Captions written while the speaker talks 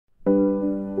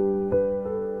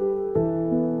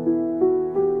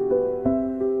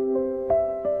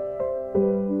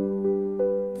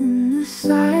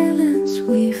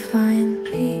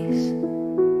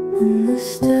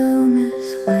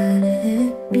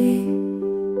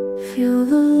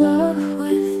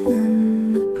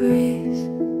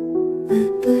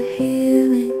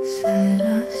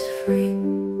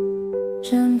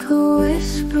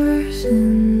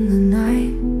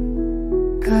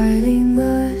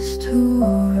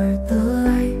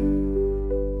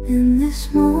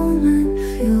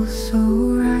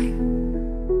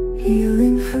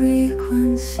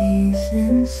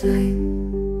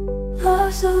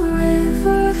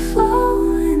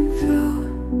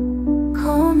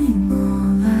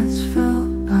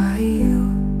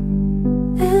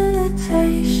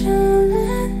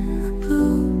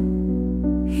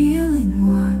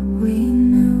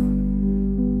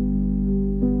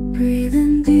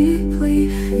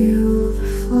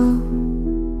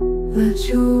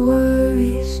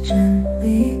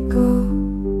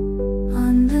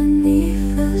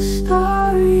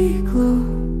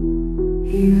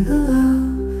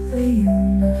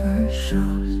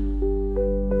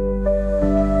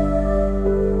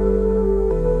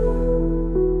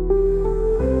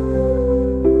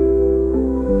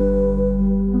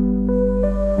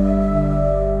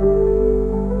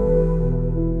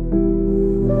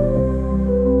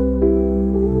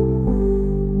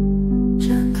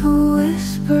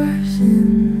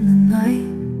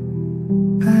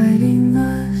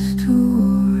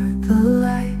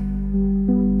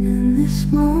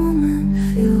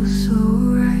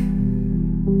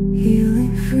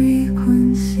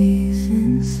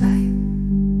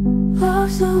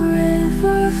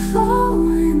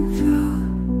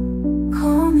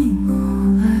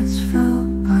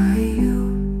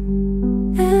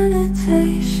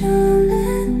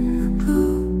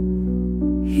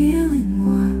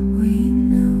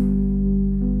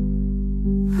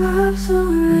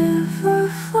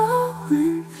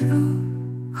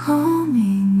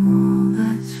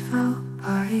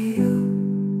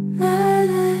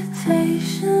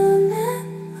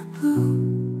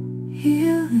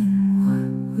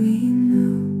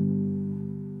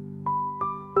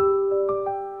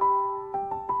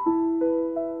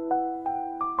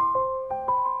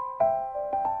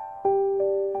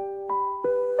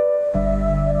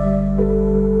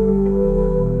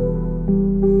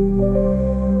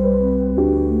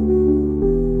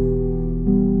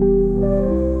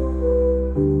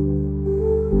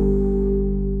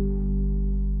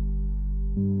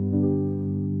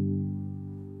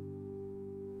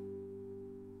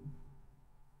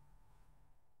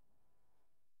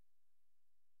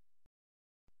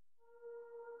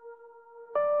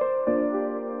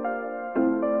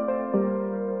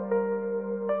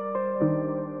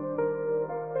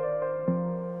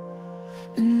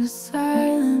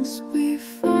silence we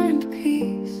find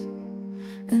peace,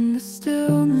 in the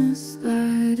stillness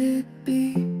let it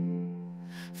be.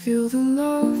 Feel the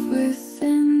love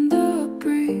within the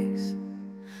breeze,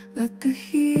 let the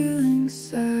healing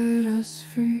set us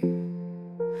free.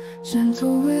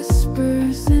 Gentle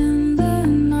whispers in the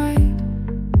night,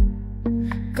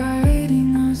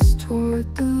 guiding us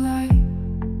toward the light.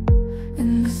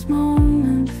 In this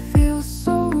moment feels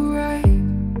so right,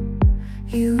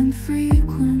 healing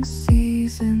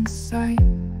frequencies in sight.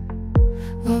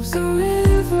 Love's a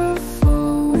river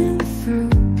flowing through,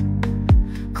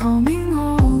 calming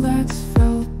all that's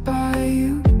felt by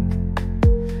you.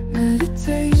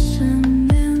 Meditation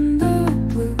in the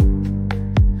blue,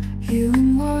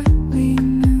 healing what we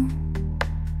knew.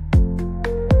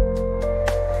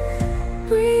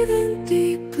 Breathing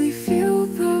deeply, feel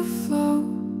the flow.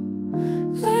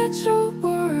 Let your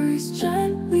worries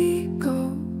gently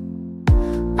go.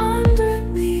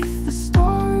 Underneath the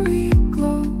starry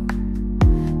glow,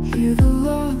 hear the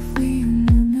love we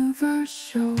universe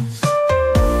shows.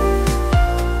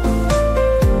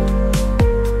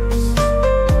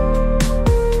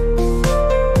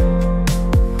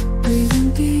 Breathing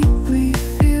deeply,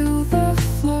 feel the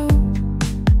flow.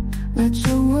 Let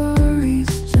your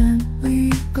worries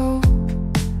gently go.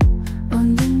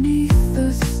 Underneath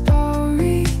the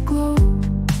starry glow,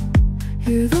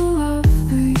 hear the love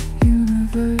the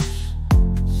universe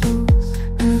shows.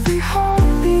 Every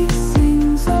heartbeat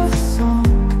sings a song,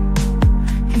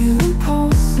 healing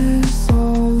pulses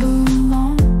all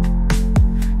along.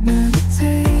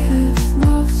 Meditative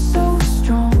love so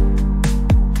strong,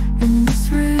 in this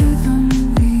rhythm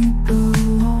we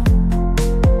belong.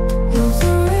 Love's a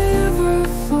river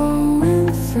flowing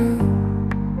through,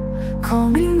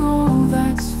 calming all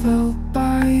that's felt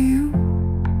by you.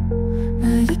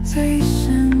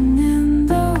 Meditation in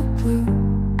the blue,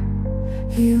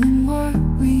 healing what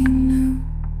we knew.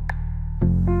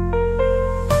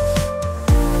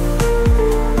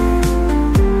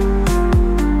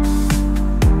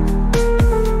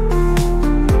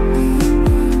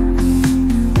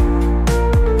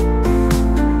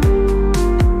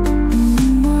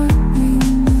 Healing what we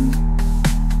knew.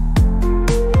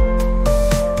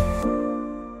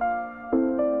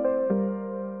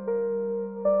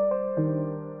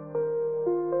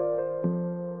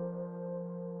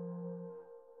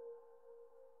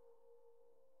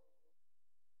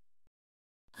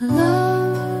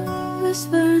 Love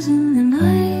whispers in the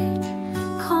night,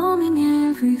 calming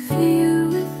every fear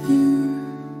within.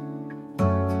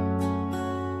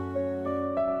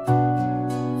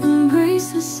 Embrace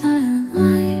the silent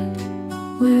light,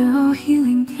 where our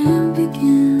healing can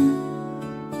begin.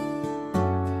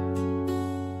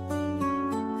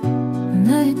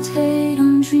 Meditate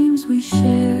on dreams we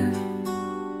share,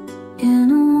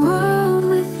 in a world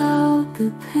without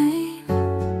the pain.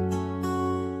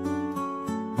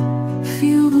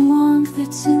 Feel the warmth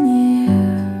that's in the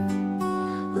air.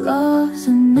 Love's a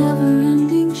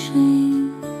never-ending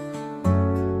chain.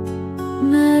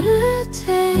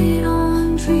 Meditate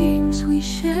on dreams we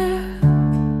share,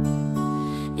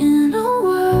 in a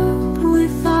world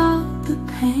without the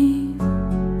pain.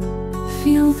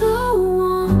 Feel the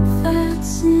warmth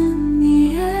that's in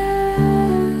the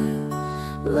air.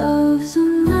 Love's a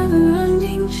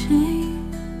never-ending chain.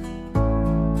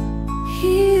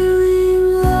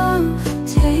 Healing love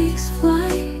takes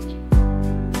flight,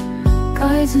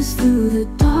 guides us through the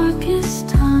darkest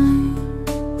time.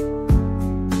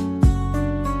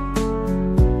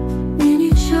 In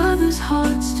each other's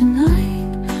hearts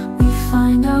tonight, we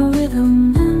find our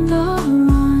rhythm and our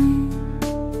rhyme.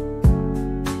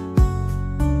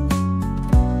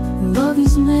 Love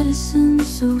is medicine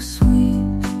so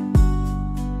sweet,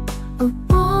 a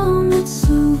balm that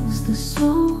soothes the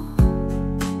soul.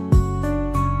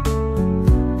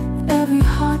 Every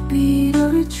heartbeat a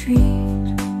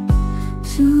retreat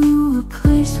to a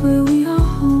place where we are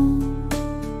home.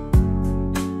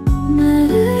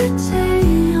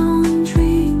 Meditate on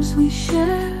dreams we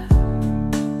share,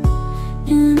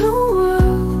 in a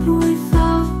world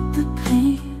without the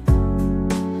pain.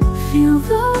 Feel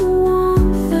the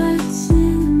warmth that's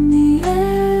in the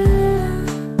air.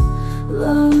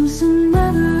 Love's a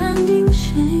never-ending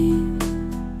chain.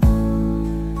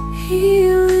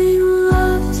 Healing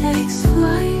love takes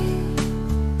flight,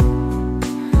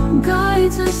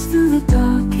 guides us through the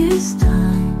darkest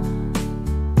time.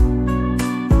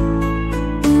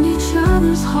 In each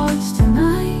other's hearts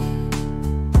tonight,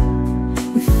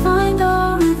 we find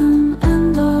our rhythm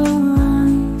and our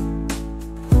rhyme.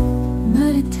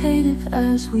 Meditative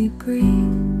as we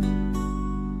breathe,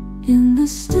 in the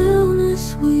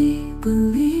stillness we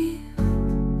believe.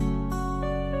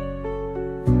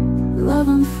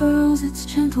 knows its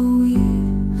gentle weave.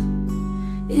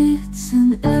 It's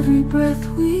in every breath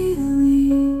we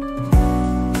leave.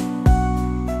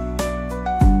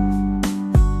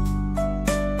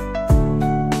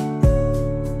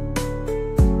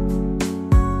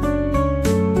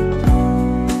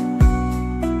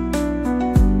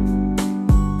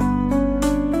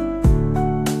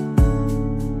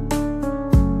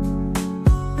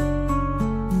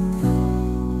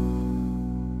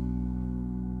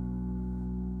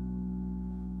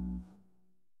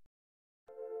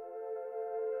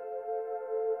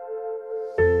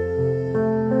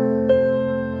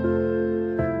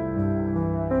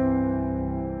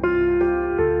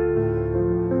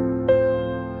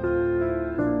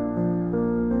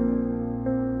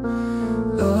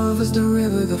 Love is the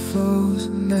river that flows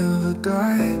and never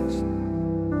dies.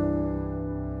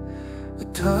 A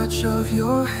touch of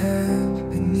your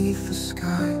hand beneath the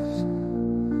skies.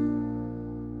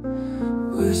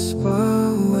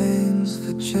 Whisper winds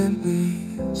that gently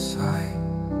sigh.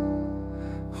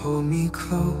 Hold me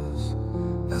close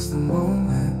as the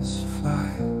moments fly.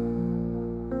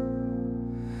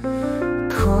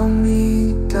 Calm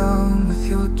me down with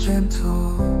your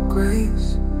gentle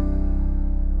grace.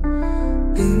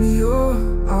 In your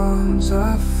arms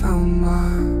I found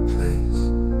my place.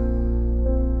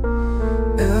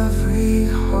 Every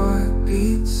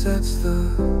heartbeat sets the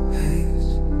pace.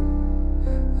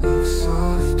 Your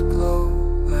soft glow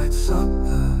lights up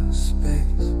the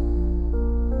space.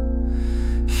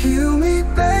 Heal me,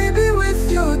 baby,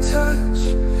 with your touch.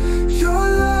 Your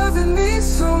love in me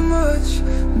so much.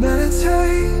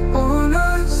 Meditate on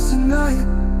us tonight.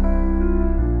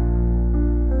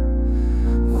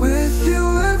 With you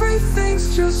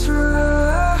everything's just right.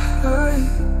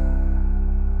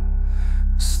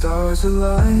 Stars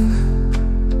align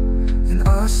in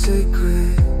our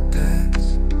sacred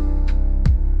dance.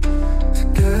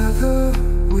 Together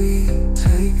we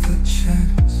take the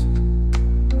chance.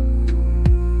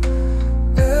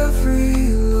 Every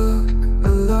look,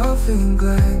 a loving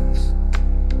glance.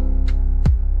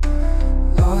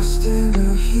 Lost in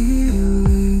a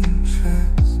healing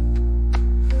trance.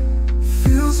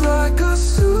 Feels like a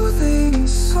soothing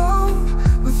song.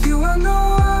 With you I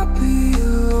know I'll be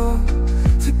alone.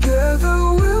 Together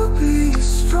we'll be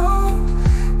strong.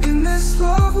 In this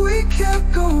love we can't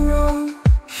go wrong.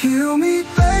 Heal me,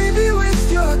 baby,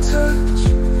 with your touch.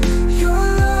 Your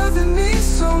love in me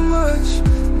so much.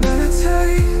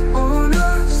 Meditate on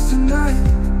us tonight.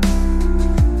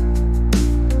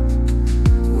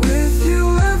 With you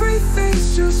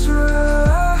everything's just right.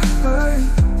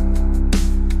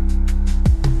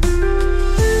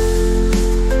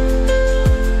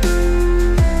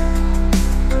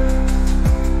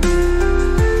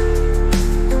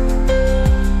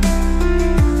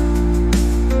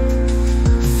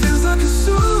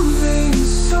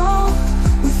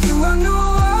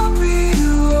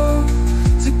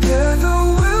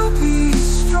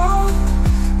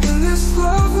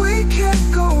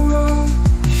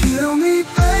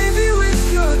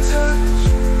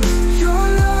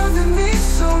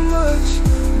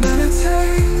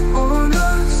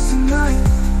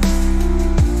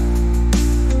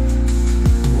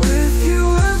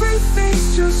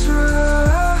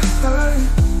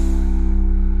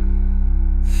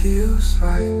 Feels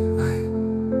right.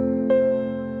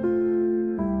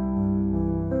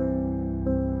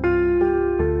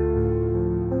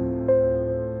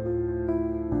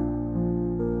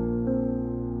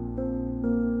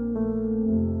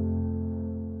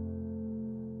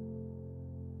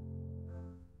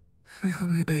 Heal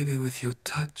me, baby, with your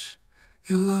touch.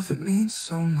 Your love, it means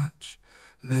so much.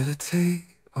 Meditate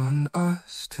on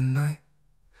us tonight.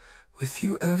 With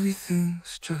you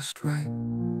everything's just right.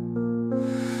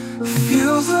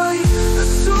 Feels like a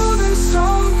soothing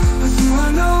song. With you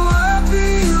I know I'll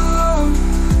be alone.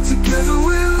 Together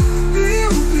we'll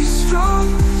be strong.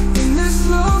 In this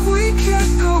love we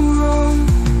can't go wrong.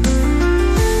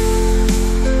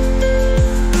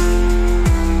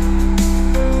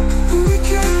 We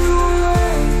can't go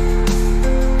wrong.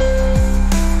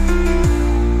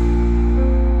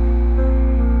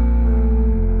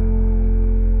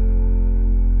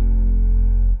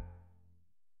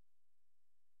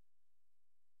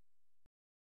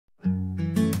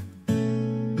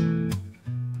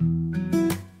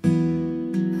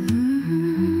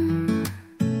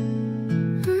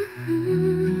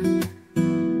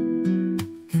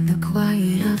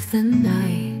 The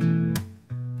night,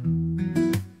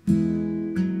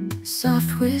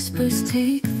 soft whispers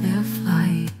take their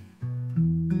flight.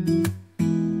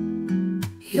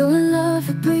 Your love,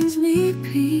 it brings me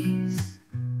peace.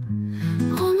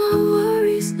 All my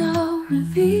worries now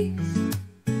release.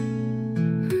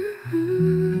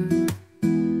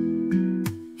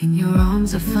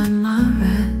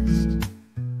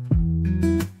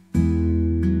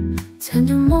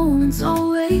 tender moments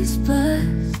always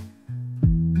blessed.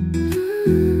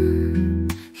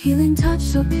 Healing touch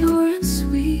so pure and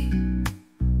sweet.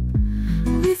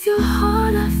 With your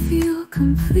heart I feel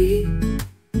complete.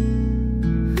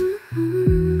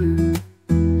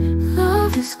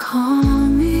 Love is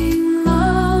calming,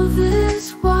 love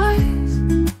is wise.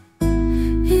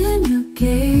 In your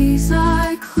gaze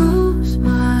I close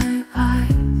my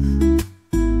eyes.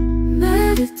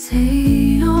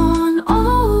 Meditate on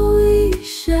all we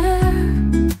share.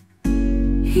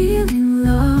 Healing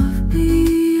love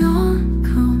beyond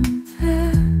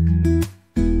compare.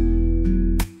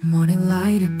 Morning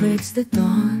light, it breaks the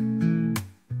dawn.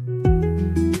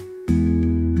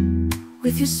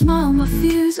 With your smile my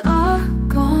fears are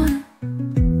gone.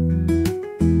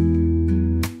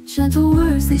 Gentle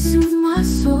words, they soothe my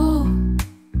soul.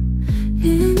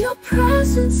 In your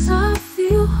presence I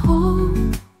feel whole.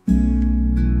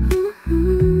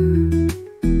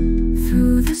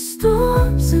 Through the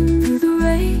storms and through the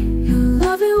rain, your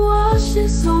love, it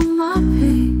washes all my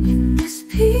pain. In this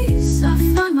peace I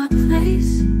find my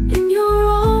place. In your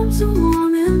arms a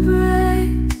warm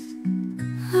embrace.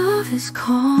 Love is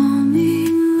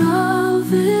calming,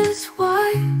 love is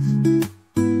wise.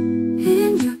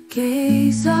 In your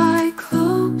gaze I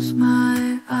close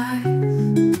my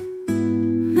eyes.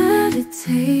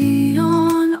 Meditate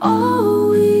on all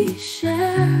we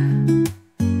share.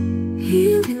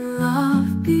 Healing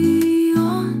love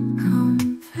beyond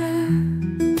compare.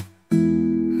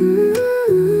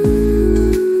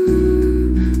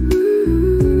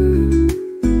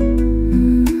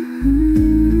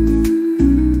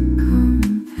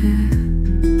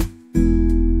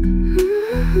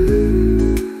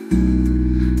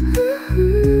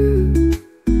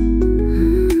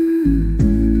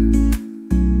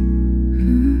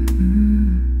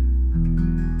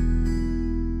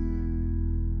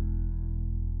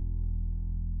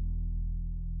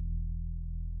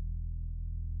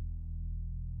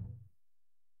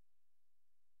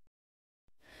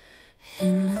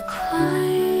 In the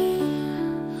quiet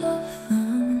of the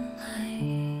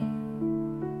night,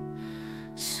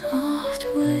 soft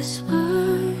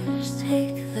whispers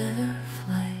take their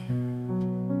flight.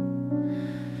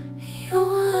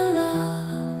 Your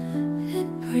love, it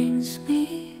brings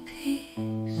me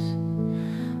peace.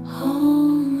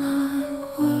 All my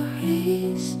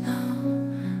worries now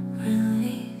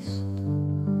released.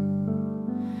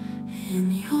 In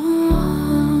your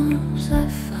arms I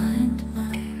find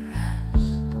my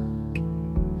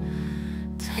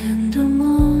tender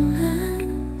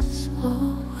moments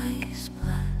always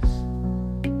blessed.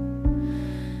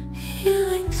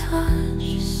 Healing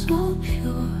touch so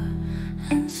pure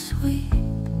and sweet.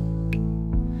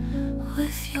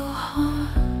 With your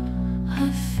heart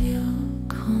I feel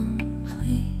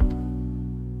complete.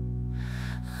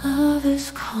 Love is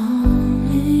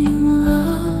calming,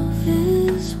 love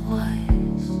is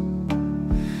wise.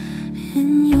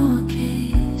 In your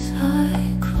gaze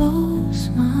I close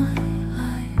my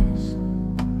eyes.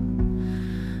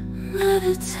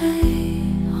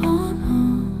 Meditate on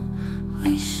all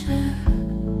we share.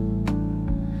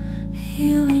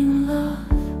 Healing love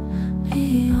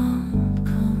beyond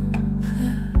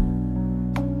compare.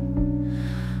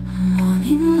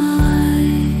 Morning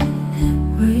light, it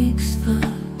breaks the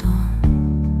dawn.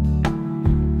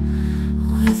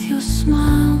 With your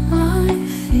smile my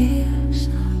fears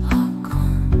are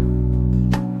gone.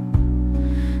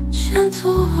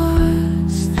 Gentle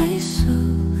words, they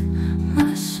soothe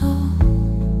my soul.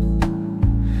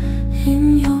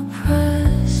 In your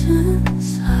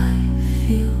presence I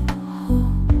feel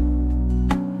whole.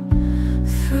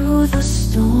 Through the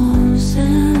storms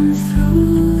and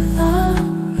through the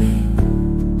rain,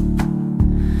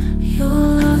 your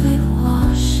love, it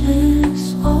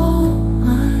washes all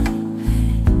my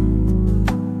pain.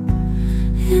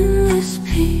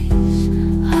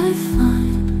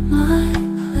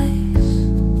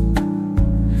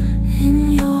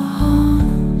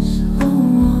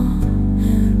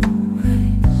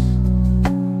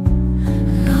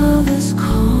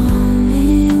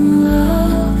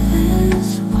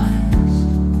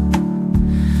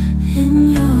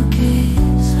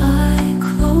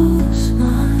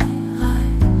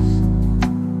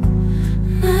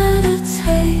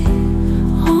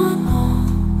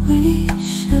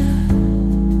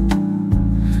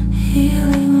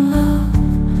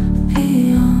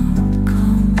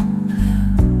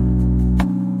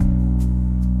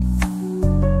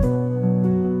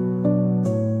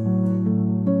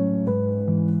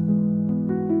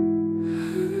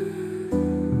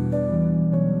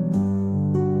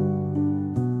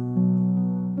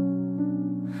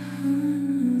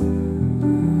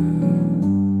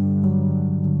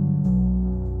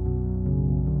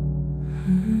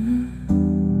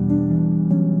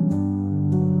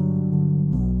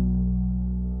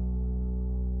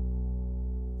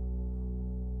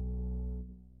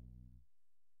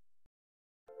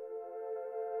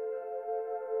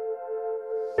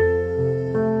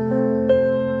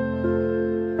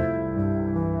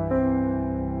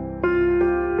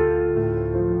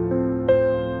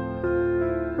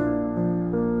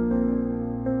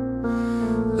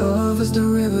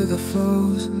 river that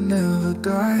flows and never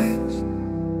dies.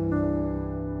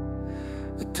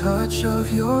 A touch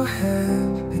of your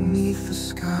hand beneath the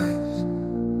skies.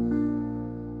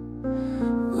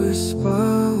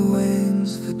 Whisper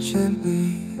winds that gently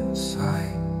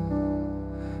sigh.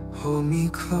 Hold me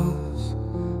close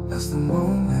as the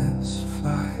moments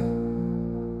fly.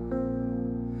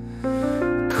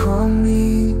 Calm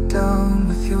me down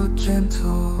with your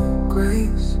gentle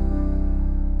grace.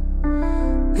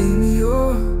 In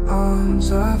your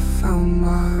arms I found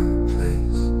my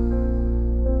place.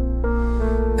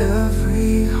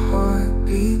 Every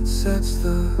heartbeat sets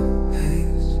the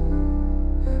pace.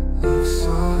 Your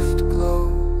soft glow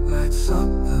lights up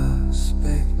the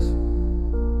space.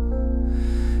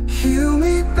 Heal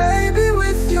me, baby,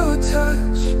 with your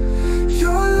touch.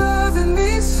 Your love that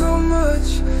means so much.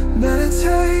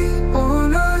 Meditate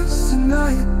on us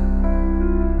tonight.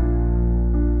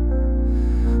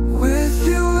 With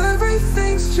you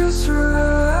everything's just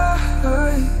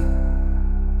right.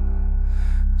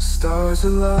 Stars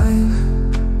align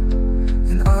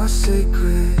in our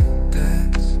sacred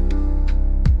dance.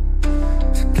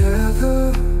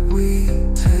 Together we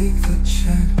take the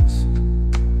chance.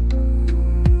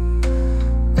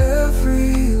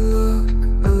 Every look,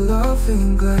 a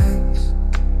loving glance.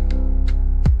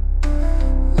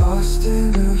 Lost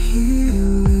in a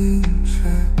healing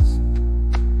trance.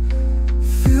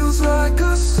 Feels like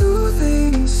a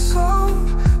soothing song.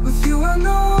 With you I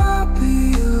know I'll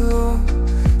be alone.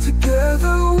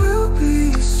 Together we'll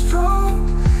be strong.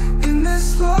 In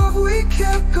this love we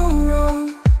can't go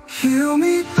wrong. Heal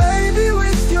me, baby,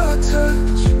 with your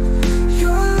touch.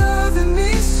 Your love that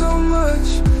means so much.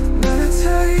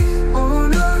 Meditate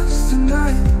on us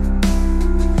tonight.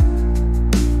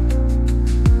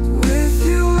 With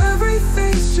you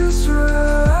everything's just right.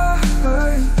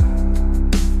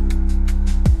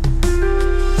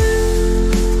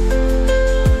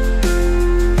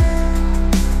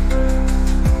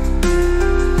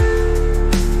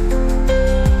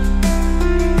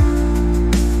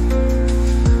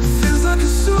 Feels like a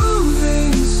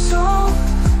soothing song.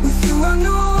 With you I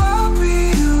know I'll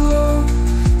be alone.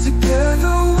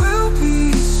 Together we'll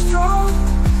be strong.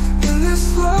 In this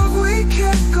love we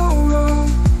can't go wrong.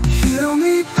 Heal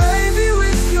me, baby,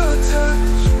 with your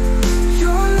touch.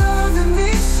 Your love that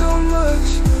means so much.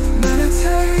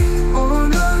 Meditate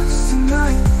on us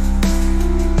tonight.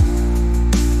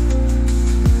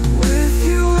 With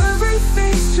you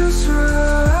everything's just right.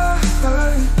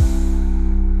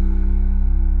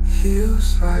 Feels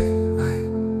right.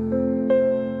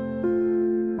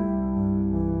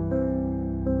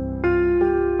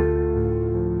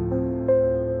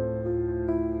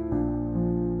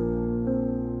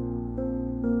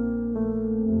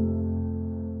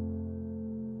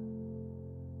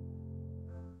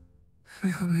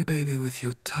 Heal me, baby, with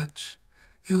your touch.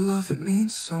 Your love, it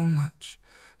means so much.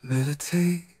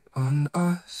 Meditate on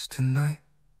us tonight.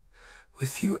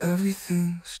 With you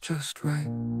everything's just right.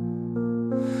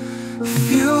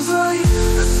 Feels like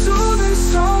a soothing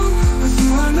song. With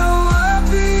you I know I'll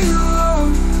be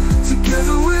alone.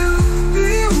 Together we'll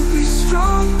be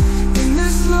strong. In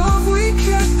this love we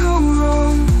can't go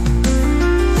wrong.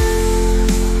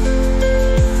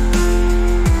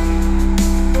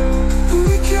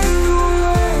 We can't go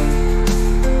wrong.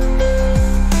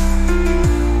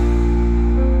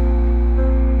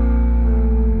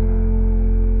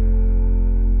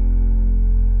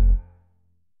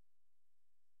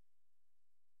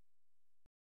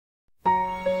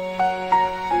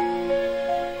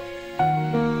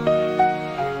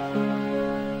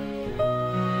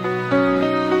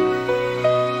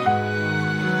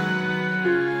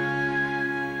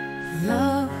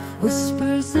 Love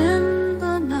whispers in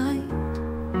the night,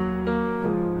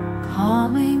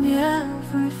 calming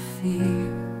every fear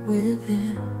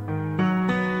within.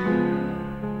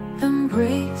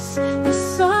 Embrace the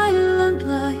silent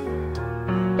light,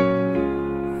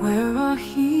 where our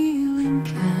healing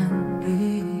can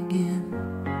begin.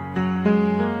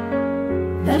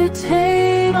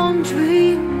 Meditate on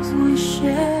dreams we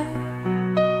share,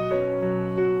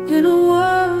 in a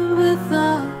world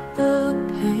without the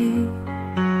pain.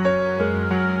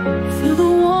 Feel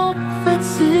the warmth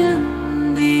that's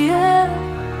in the air.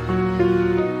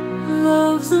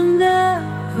 Love's a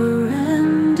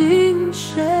never-ending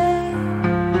share.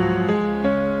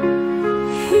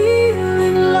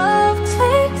 Healing love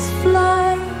takes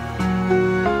flight,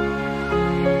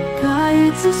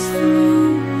 guides us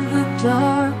through the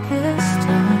darkest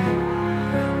time.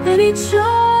 In each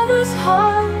other's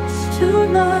hearts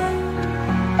tonight,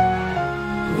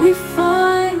 we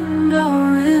find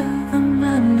our rhythm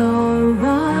and our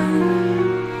rhyme.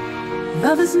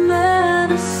 Love is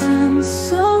medicine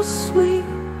so sweet,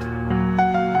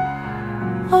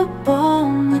 a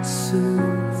balm that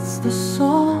soothes the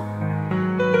soul.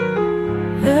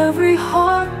 Every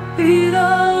heartbeat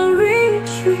a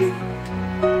retreat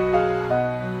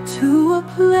to a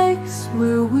place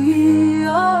where we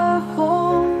are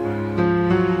home.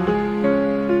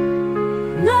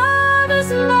 Love is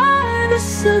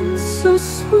medicine so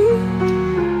sweet,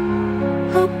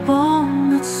 a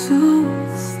balm that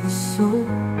soothes the soul.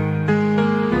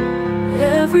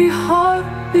 Every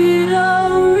heartbeat a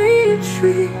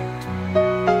retreat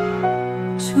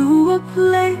to a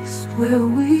place where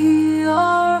we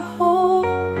are home.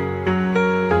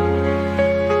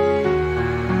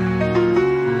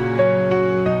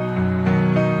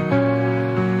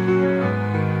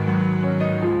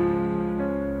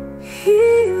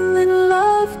 Healing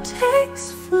love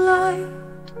takes flight,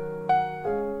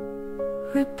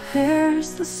 repairs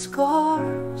the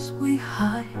scars we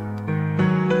hide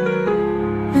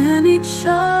in each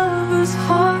other's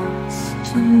hearts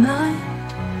tonight.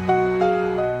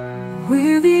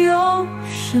 We're the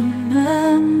ocean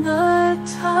and the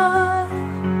tide,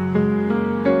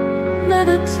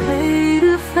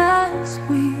 meditative as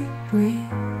we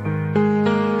breathe.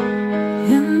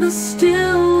 In the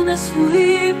stillness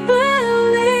we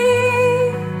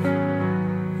believe,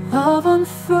 love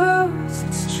unfurls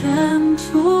its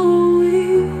gentle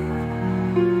weave.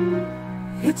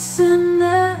 It's in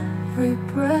every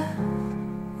breath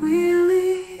we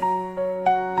leave.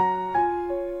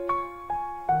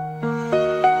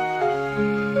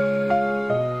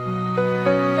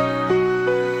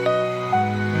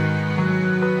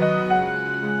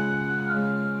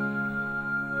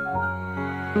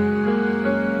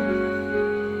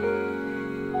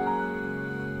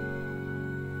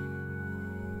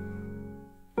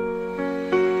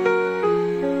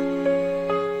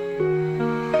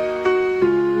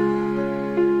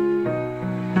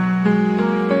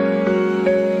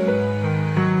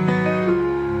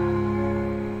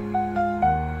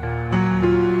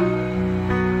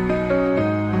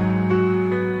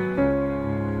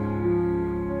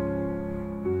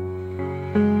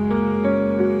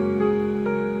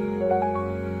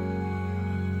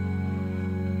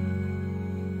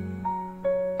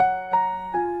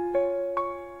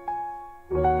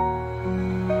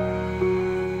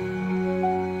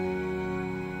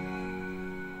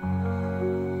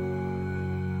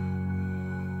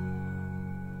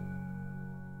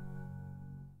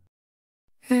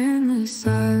 In the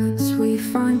silence we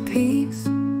find peace.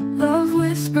 Love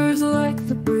whispers like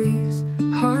the breeze.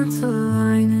 Hearts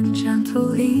align in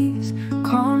gentle ease.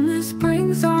 Calmness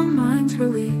brings our minds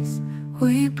release.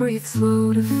 We breathe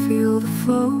slow to feel the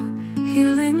flow.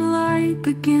 Healing light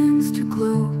begins to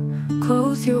glow.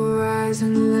 Close your eyes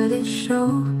and let it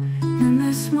show. In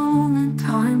this moment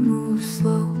time moves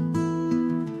slow.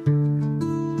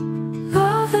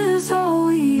 Love is all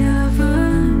we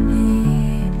ever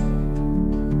need.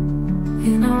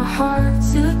 In our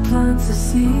hearts it plants a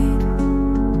seed.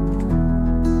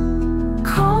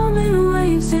 Calming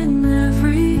waves in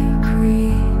every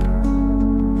creed.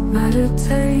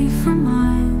 Meditate for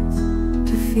minds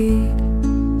to feed.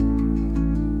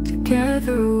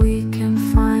 Together we can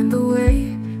find the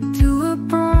way to a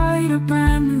brighter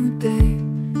brand new day.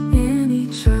 In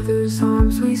each other's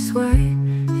arms we sway.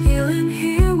 Healing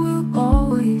here will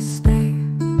always stay.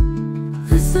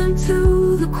 Listen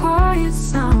to the quiet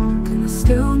sound. In the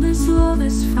stillness love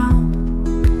is found.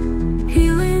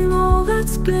 Healing all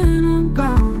that's been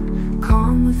unbound.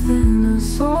 Calm within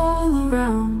us all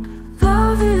around.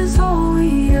 Love is all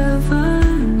we ever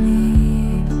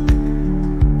need.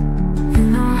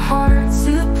 In our hearts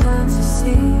it plants a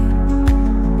seed.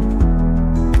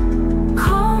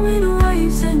 Calming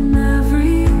waves in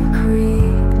every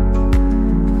creed.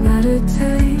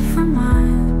 Meditate for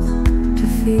minds to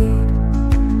feed.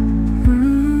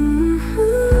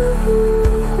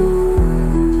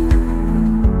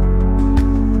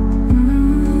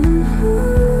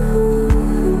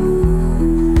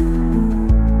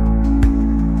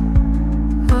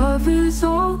 Love is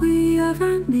all we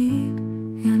ever need.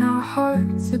 In our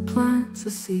hearts it plants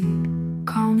a seed.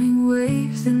 Calming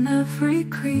waves in every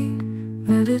creed.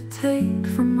 Meditate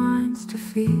for minds to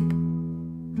feed.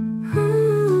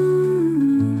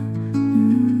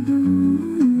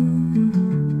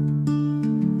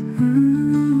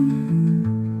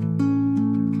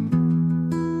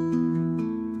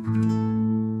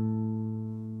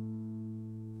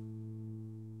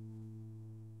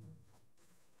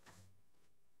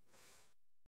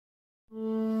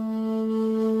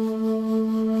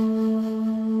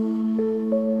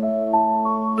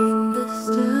 In the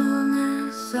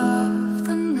stillness of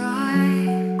the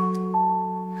night,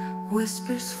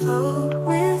 Whispers float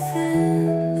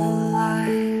within the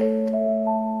light.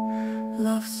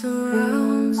 Love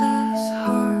surrounds us,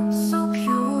 hearts so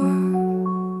pure.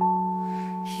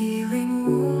 Healing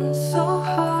wounds so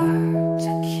hard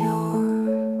to cure.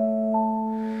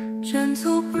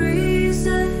 Gentle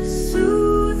breezes,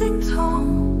 soothing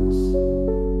tones.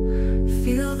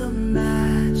 Feel the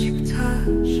magic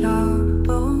touch our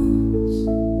bones.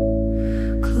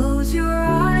 Close your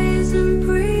eyes and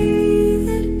breathe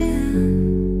it in.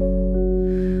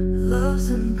 Love's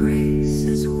embrace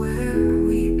is where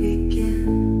we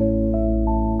begin.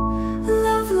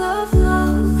 Love, love,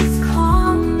 love, it's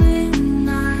calm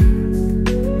midnight.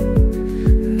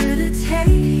 Meditate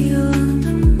here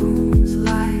under moon's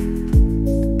light.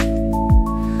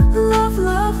 Love,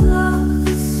 love, love,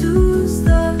 it soothes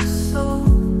the soul.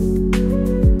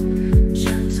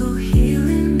 Gentle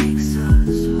healing makes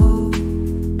us whole.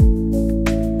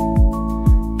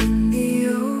 In the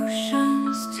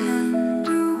ocean's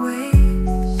tender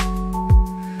waves,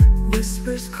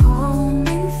 whispers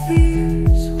calming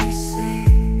fears we say.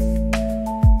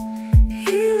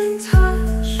 Healing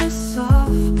touch as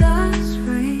soft as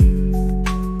rain.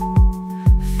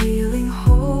 Feeling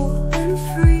whole and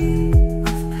free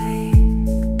of pain.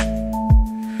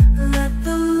 Let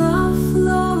the love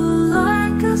flow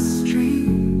like a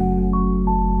stream,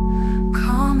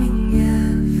 calming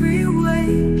every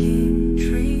waking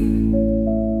dream.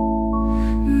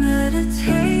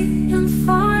 Meditate and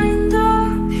find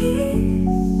our peace.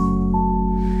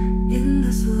 In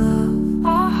this love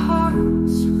our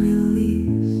hearts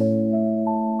release.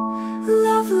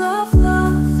 Love, love,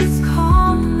 love, it's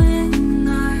calm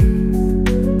midnight.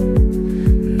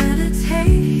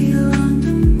 Meditate here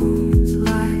under moon's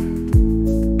light.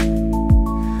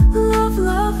 Love,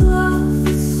 love, love,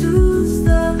 it soothes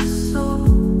the soul.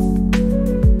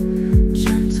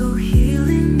 Gentle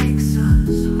healing makes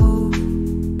us whole.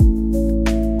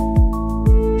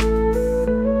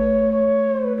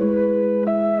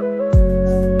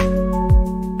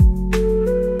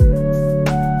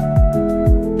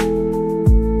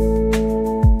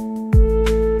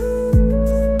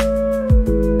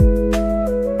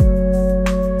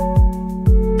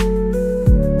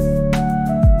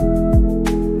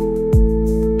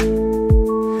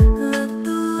 Let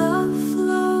the love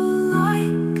flow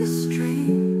like a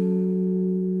stream,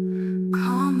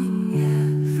 calming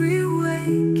every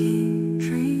waking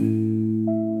dream.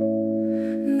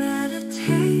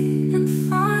 Meditate and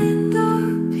find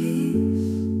our peace.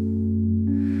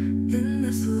 In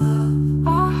this love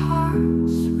our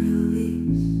hearts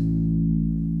release.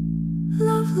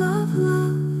 Love, love,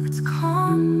 love, it's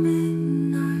calm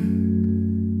midnight.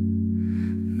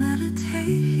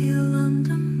 Meditate here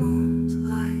under moon's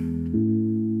light.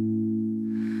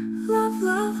 Love,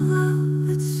 love, love,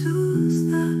 it soothes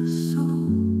the soul.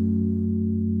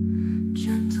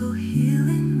 Gentle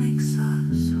healing makes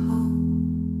us whole.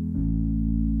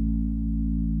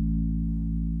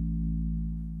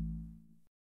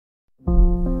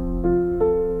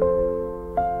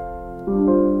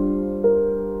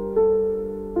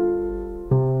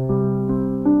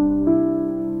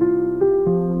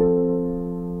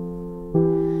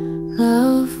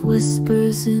 Love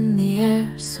whispers in the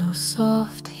air, so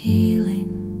soft, healing.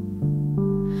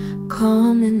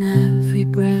 Calm in every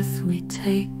breath we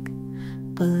take,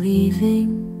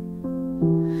 believing.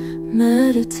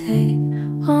 Meditate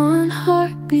on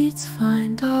heartbeats,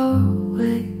 find our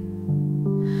way.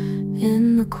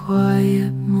 In the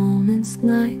quiet moments,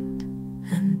 night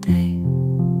and day.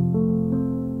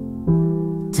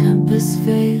 Tempests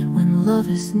fade when love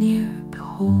is near,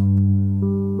 behold.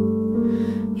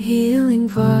 Healing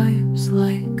vibes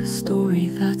like a story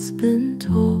that's been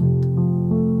told.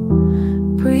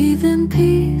 Breathe in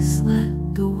peace,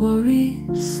 let the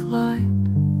worries slide.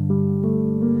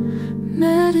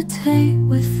 Meditate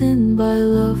within, by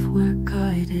love we're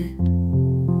guided.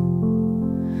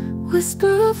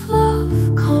 Whisper of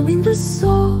love, calming the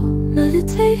soul.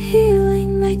 Meditate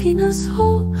healing, making us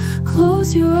whole.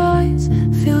 Close your eyes,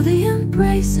 feel the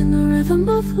embrace. In the rhythm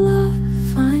of love,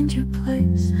 find your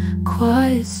place.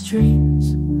 Quiet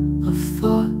streams of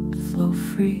thought flow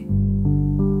free.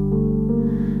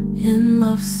 In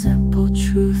love's simple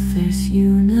truth there's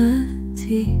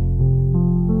unity.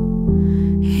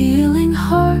 Healing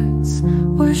hearts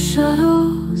where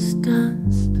shadows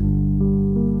danced.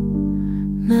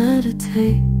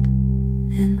 Meditate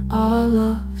in our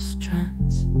love's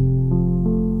trance.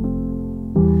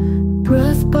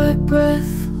 Breath by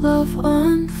breath love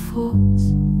unfolds.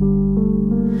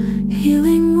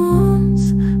 Healing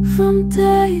wounds from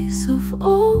days of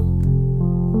old.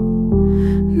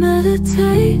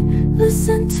 Meditate,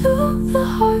 listen to the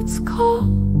heart's call.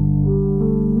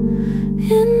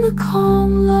 the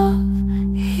calm,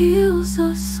 love heals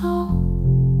us all.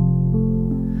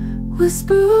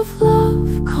 Whisper of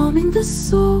love, calming the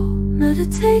soul.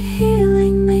 Meditate,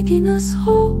 healing, making us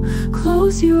whole.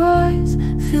 Close your eyes,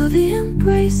 feel the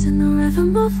embrace. In the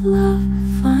rhythm of love,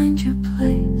 find your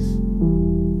place.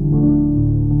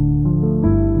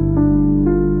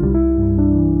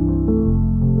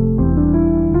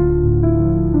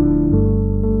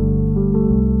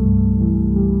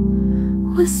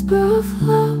 Whisper of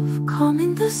love,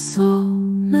 calming the soul.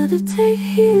 Meditate,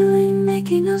 healing,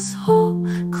 making us whole.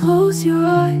 Close your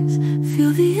eyes,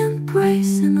 feel the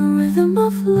embrace. In the rhythm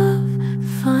of love,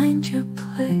 find your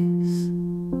place.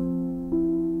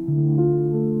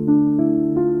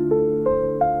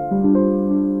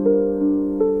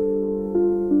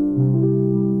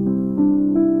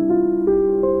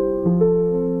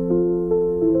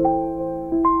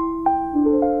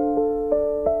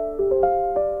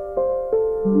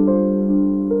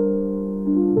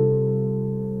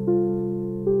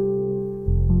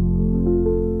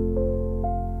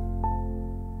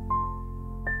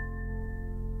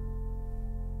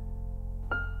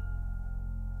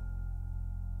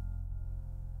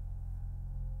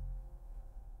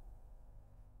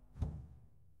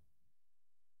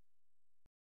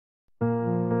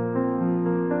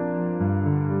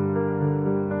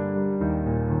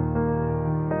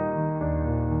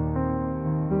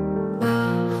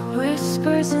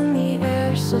 Whispers in the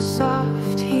air, so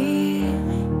soft,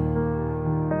 healing.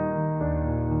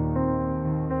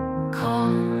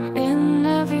 Calm in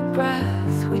every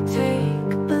breath we take,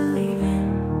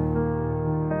 believing.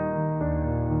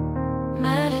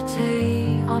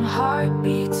 Meditate on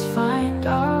heartbeats, find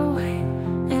our way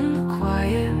in the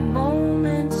quiet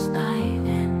moments, night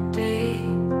and day.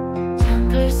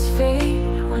 Tempests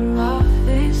fade when love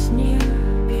is near.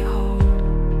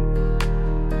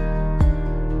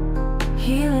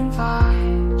 Healing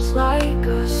vibes like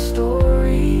a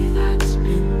story that's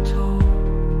been told.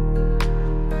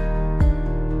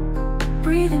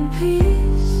 Breathe in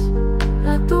peace,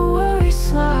 let the worries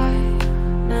slide.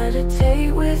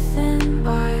 Meditate within,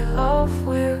 by love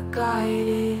we're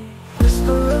guided.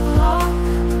 Whisper of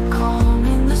love,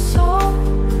 calming the soul.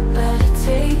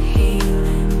 Meditate,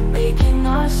 healing, making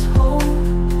us whole.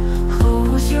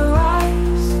 Close your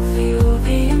eyes, feel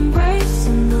the embrace.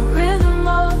 In the rhythm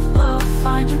of love,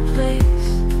 find your place.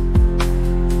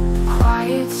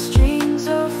 Quiet streams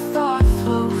of thought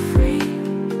flow free.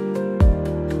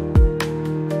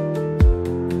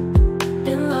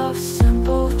 In love's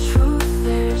simple truth,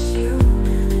 there's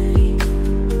unity.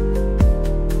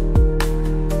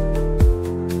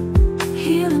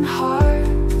 Healing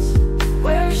hearts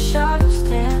where shadows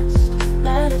dance.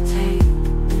 Meditate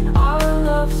in our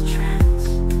love's trance.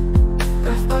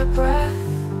 Breath by breath,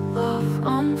 love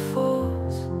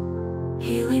unfolds.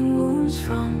 Healing wounds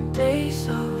from days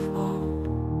of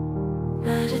old.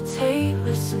 Meditate,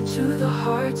 listen to the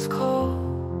heart's call.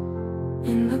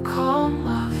 In the calm,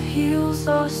 love heals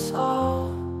us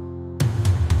all.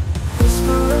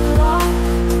 Whisper of love,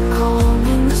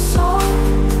 calming the soul.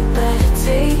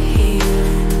 Meditate,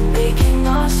 healing, making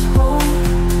us whole.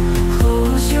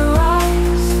 Close your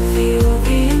eyes, feel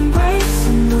the embrace.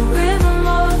 In the rhythm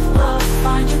of love,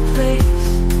 find your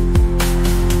place.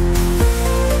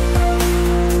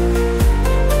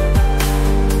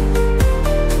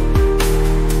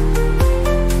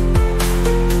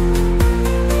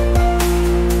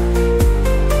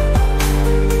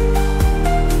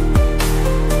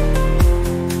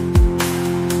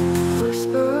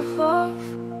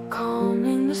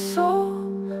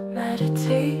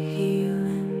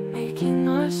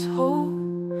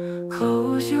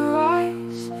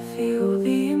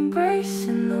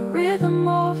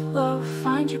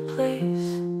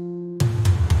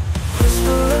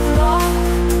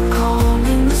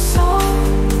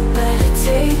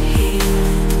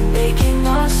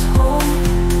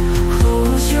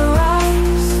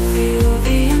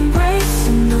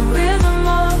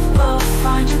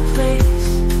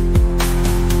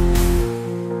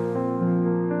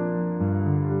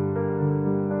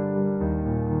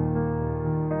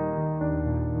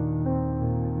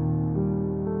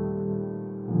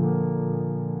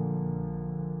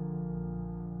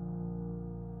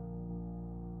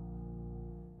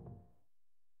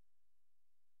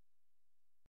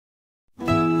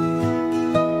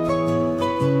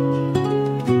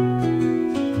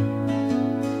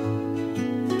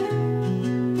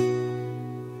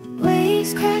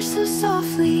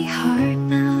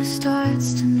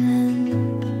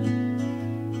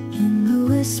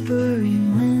 whispering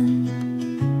wind,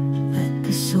 let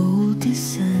the soul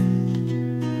descend.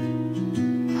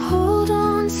 Hold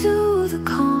on to the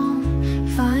calm,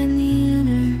 find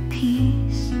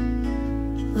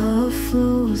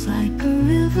flows like a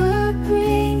river,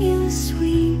 bringing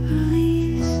sweet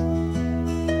release.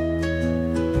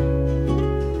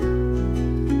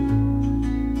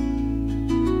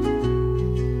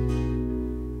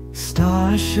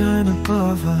 Stars shine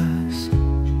above us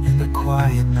in the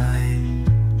quiet night,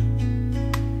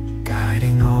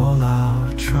 guiding all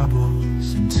our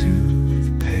troubles into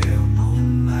the pale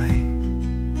moonlight.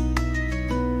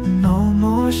 No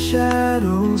more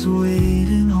shadows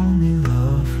waiting, only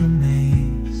love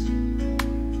remains,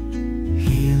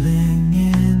 healing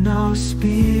in our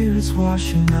spirits,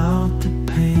 washing out the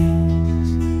pains.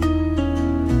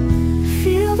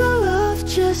 Feel the love,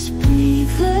 just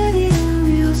breathe, let it in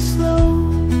real slow.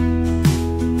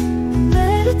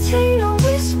 Meditate on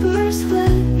whispers,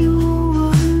 let your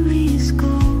worries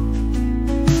go.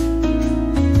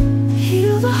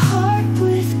 Heal the heart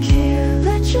with care,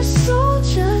 let your soul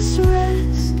just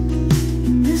rest.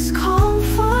 In this calm,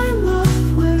 find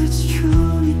love where it's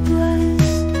truly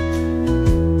blessed.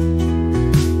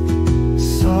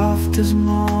 Soft as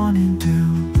morning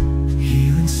dew,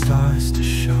 healing starts to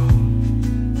show.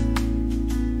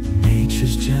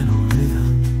 Nature's gentle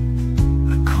rhythm,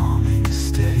 a calming,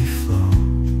 steady flow.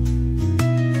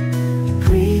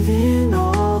 Breathe in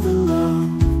all the love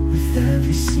with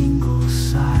every single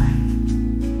sigh,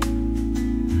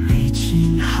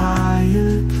 reaching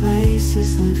higher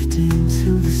places, lifting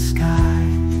to the sky.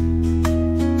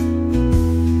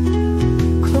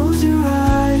 Close your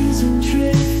eyes and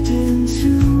drift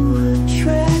into a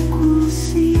track we'll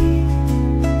see.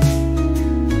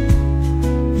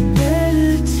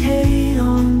 Meditate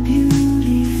on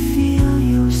beauty, feel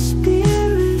your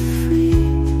spirit free.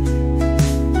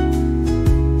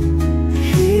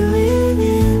 Healing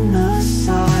in the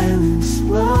silence,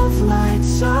 love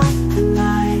lights up the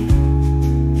night.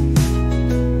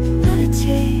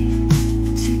 Meditate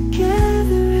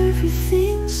together,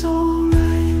 everything's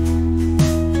alright.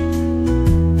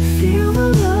 Feel the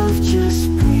love, just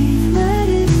breathe, let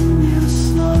it in real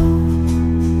slow.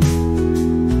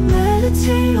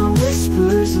 Meditate on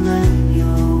whispers, let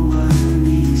your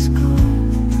worries go.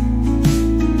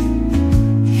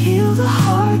 Heal the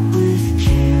heart with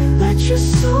care, let your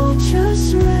soul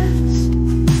just rest.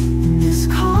 In this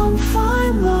calm,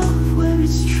 find love where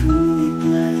it's truly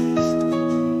blessed.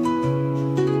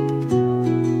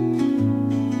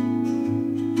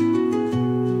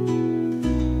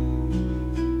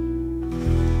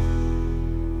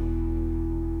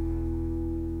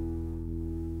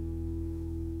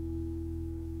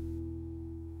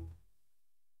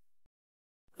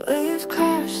 Waves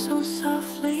crash so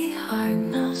softly, heart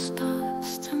now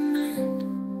starts to mend.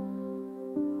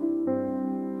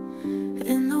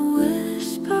 In the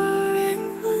whispering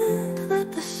wind,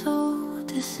 let the soul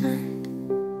descend.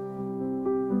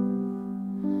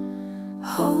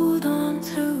 Hold on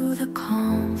to the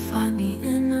calm, find the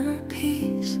inner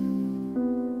peace.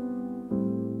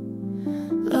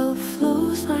 Love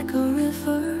flows like a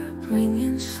river,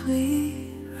 bringing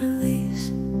sweet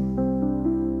release.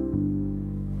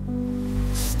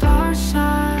 Stars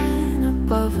shine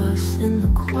above us in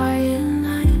the quiet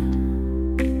night,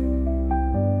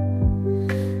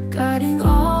 guiding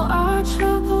all our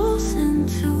troubles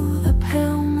into the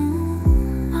pale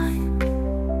moonlight.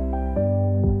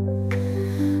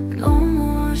 No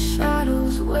more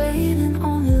shadows waiting,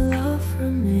 only love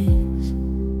remains,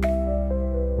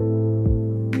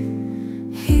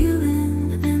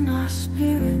 healing in our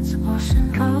spirits,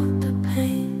 washing out the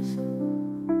pains.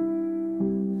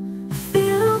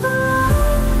 Feel the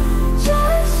love,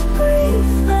 just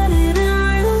breathe, let it in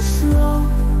real slow.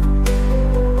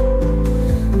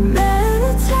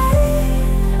 Meditate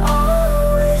on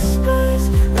whispers,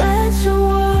 let your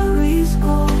worries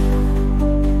go.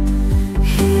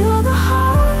 Heal the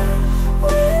heart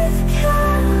with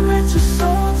care, let your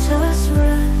soul just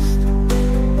rest.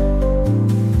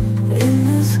 In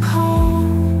this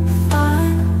calm,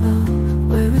 find love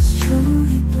where it's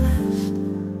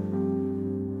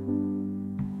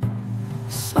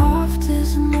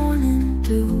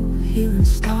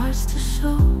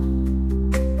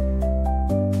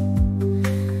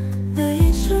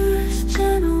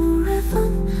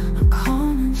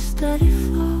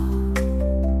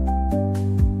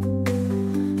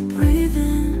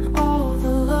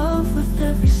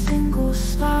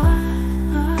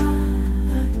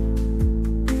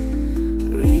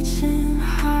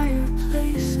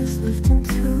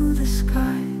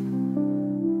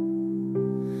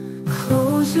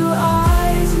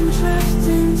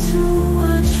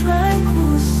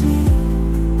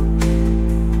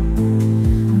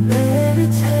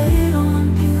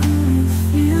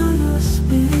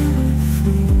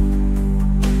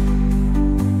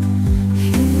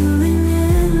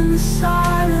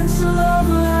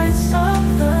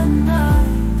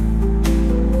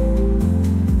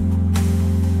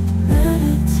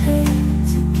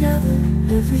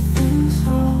everything's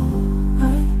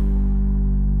alright.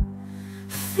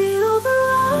 Feel the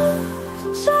love,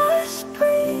 just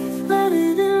breathe, let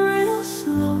it in real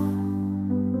slow.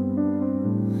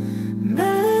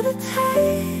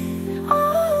 Meditate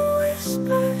on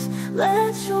whispers,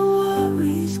 let your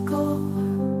worries go.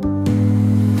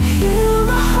 Heal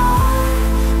the heart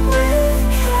with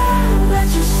care, let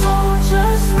your soul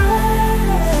just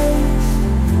rest.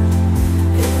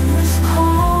 In this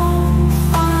calm,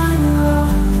 find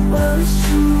love where it's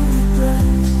truly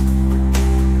blessed.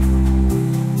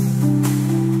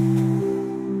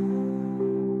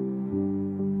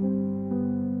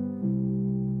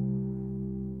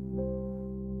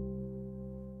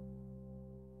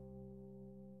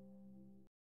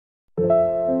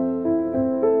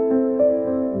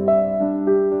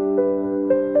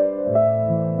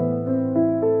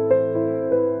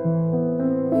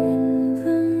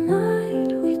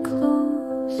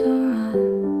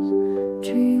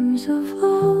 Dreams of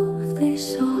love, they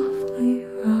softly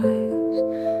rise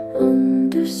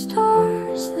under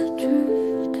stars that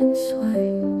drift and sway,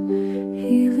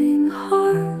 healing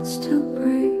hearts till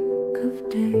break of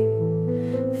day.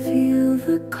 Feel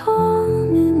the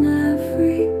calm in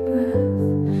every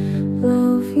breath.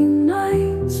 Love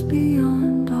unites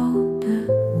beyond all death.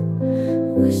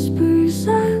 Whispers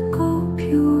echo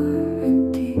pure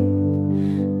and deep,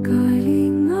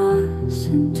 guiding us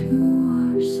into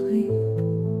our sleep.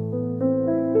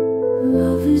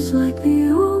 Love is like the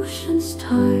ocean's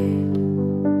tide,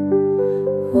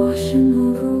 washing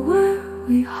over where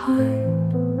we hide.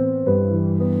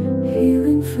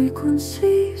 Healing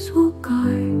frequencies will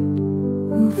guide.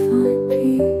 We'll find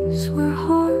peace where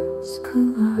hearts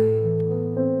collide.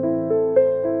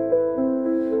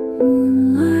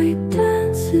 Moonlight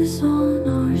dances on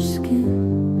our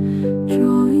skin,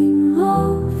 drawing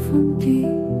love from deep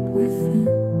within.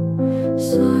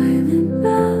 Silent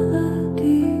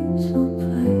melodies will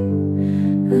play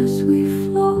as we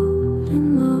float in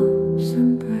love's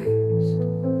embrace.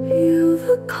 Feel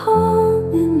the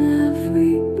calm in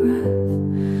every breath.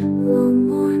 No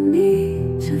more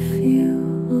need to feel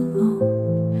alone.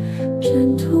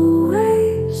 Gentle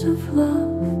waves of love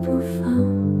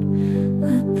profound,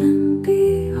 let them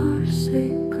be our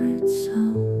sacred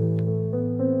sound.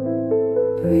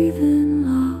 Breathe in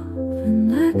love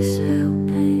and exhale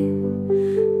pain.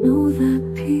 Know that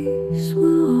peace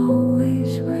will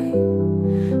always reign.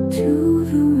 To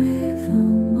the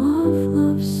rhythm of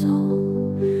love's song,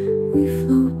 we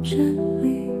float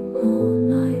gently all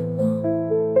night long.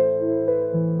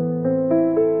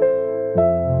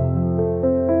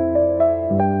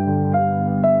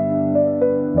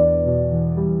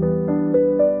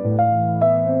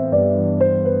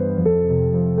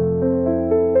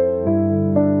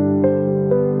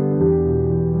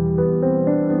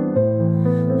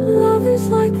 Love is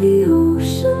like the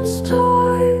ocean's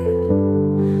tide,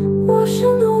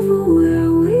 washing over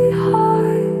where we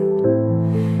hide.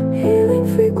 Healing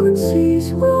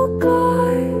frequencies will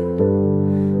guide.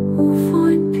 We'll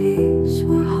find peace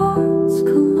where hearts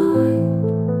collide.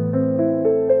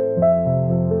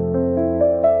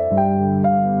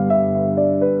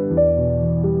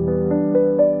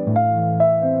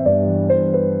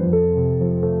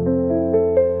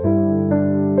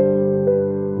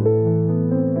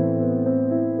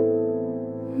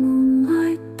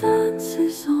 Moonlight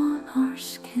dances on our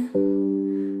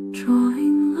skin,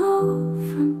 drawing love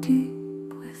from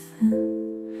deep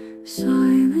within.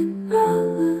 Silent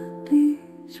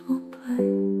melodies will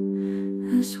play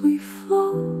as we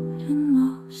float in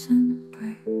love's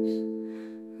embrace.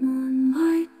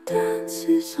 Moonlight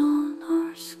dances on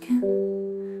our skin,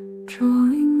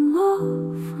 drawing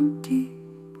love from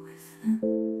deep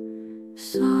within.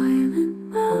 Silent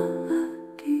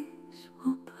melodies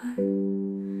will play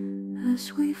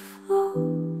as we float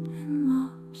in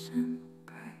love's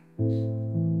embrace.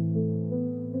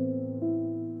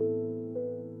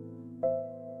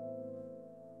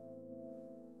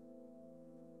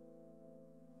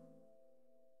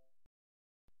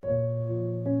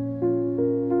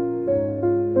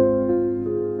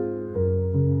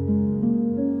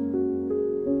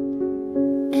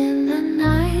 In the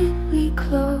night we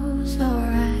close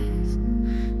our eyes.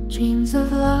 Dreams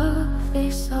of love, they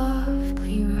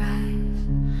softly rise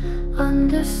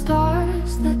under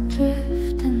stars that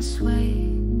drift and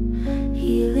sway,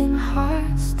 healing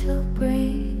hearts till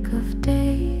break of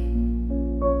day.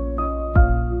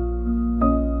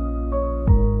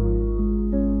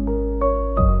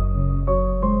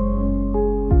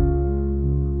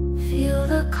 Feel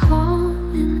the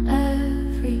calm in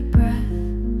every breath.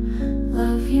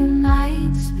 Love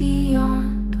unites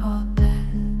beyond all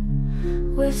death.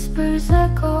 Whispers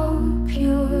echo pure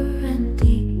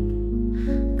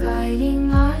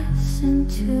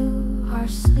our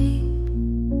sleep.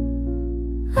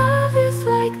 Love is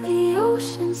like the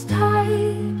ocean's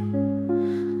tide,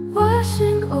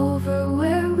 washing over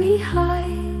where we hide.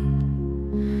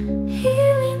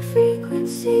 Healing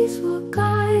frequencies will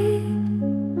guide.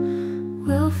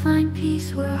 We'll find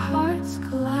peace where hearts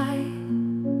collide.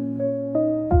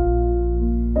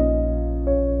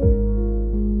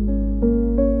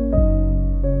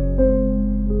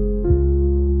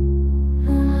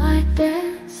 Moonlight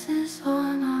dances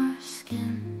on our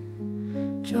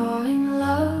skin, drawing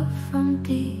love from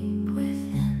deep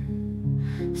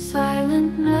within.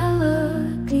 Silent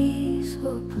melodies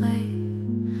will play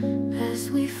as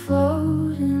we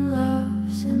float in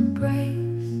love's embrace.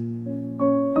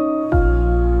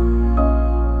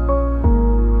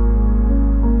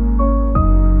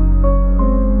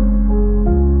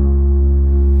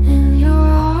 In your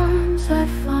arms I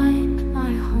find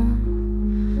my home.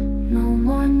 No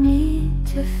more need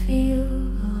to feel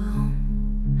alone.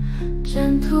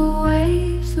 Gentle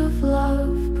waves of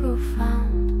love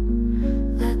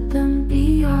profound, let them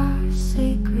be our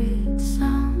sacred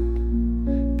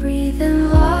sound. Breathe in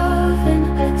love and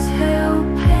exhale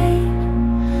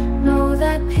pain. Know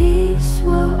that peace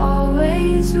will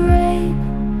always reign.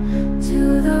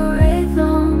 To the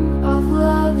rhythm of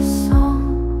love's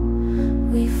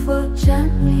song, we float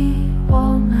gently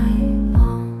all night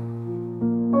long.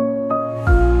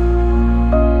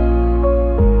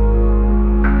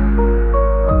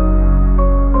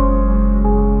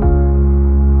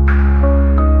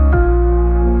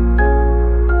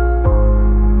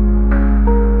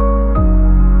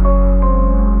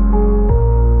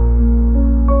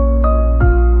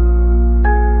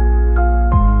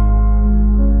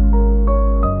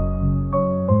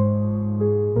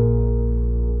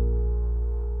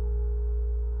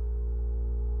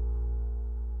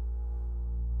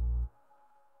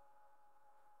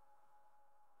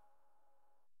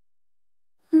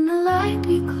 In the light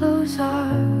we close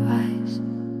our eyes,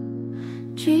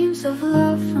 dreams of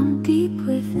love from deep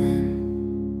within.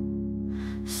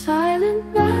 Silent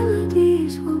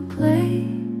melodies will play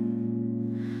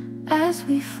as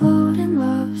we float in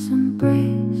love's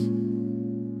embrace.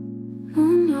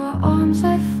 In your arms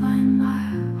I find my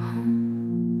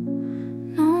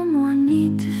home. No more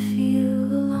need to feel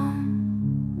alone.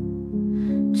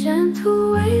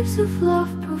 Gentle waves of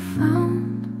love profound,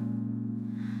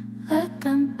 let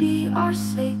them be our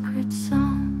sacred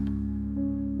sound.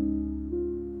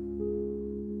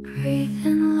 Breathe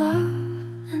in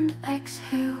love and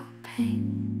exhale pain.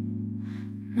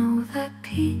 Know that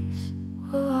peace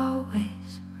will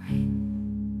always reign.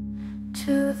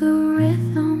 To the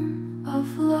rhythm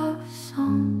of love's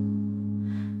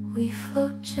song, we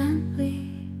float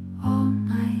gently all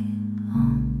night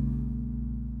long.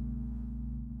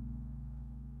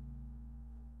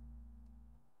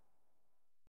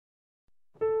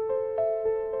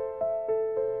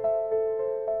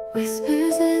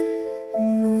 Whispers in the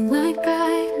moonlight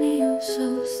guide me oh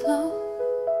so slow.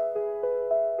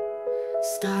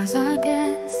 Stars are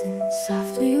dancing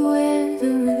softly where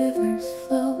the rivers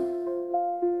flow.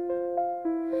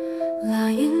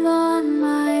 Lying on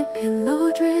my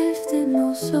pillow drifting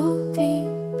oh so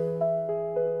deep,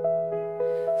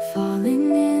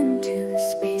 falling into the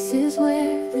spaces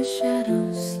where the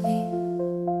shadows sleep.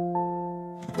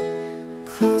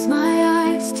 Close my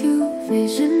eyes to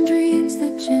vision dreams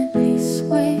that gently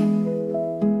sway.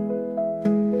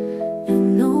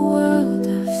 In a world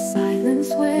of silence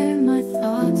where my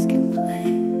thoughts can play.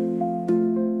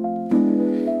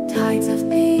 Tides of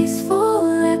peaceful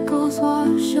echoes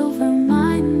wash over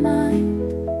my mind.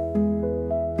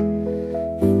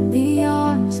 In the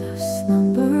arms of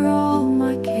slumber all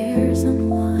my cares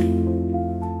unwind.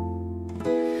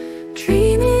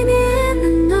 Dreaming in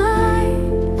the night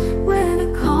where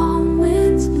the calm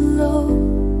winds blow.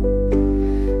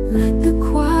 Let the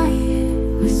quiet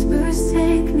whispers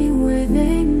take me where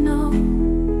they know.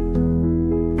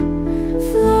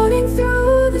 Floating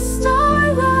through the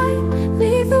starlight,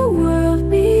 leave the world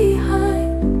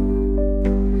behind.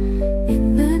 In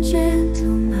the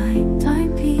gentle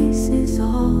nighttime, peace is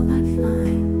all I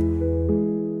find.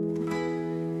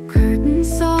 Curtains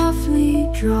softly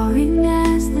drawing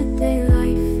as the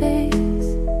daylight fades.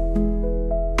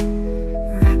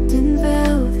 Wrapped in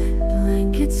velvet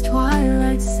blankets,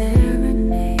 twilight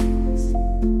serenades.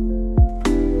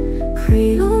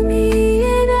 Cradle me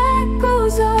in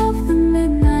echoes of the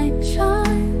midnight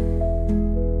chime.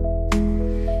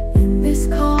 In this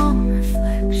calm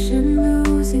reflection,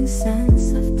 losing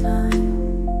sense of time.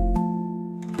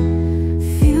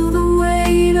 Feel the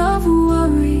weight of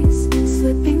worries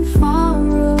slipping far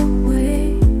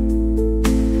away.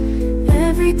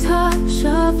 Every touch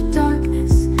of darkness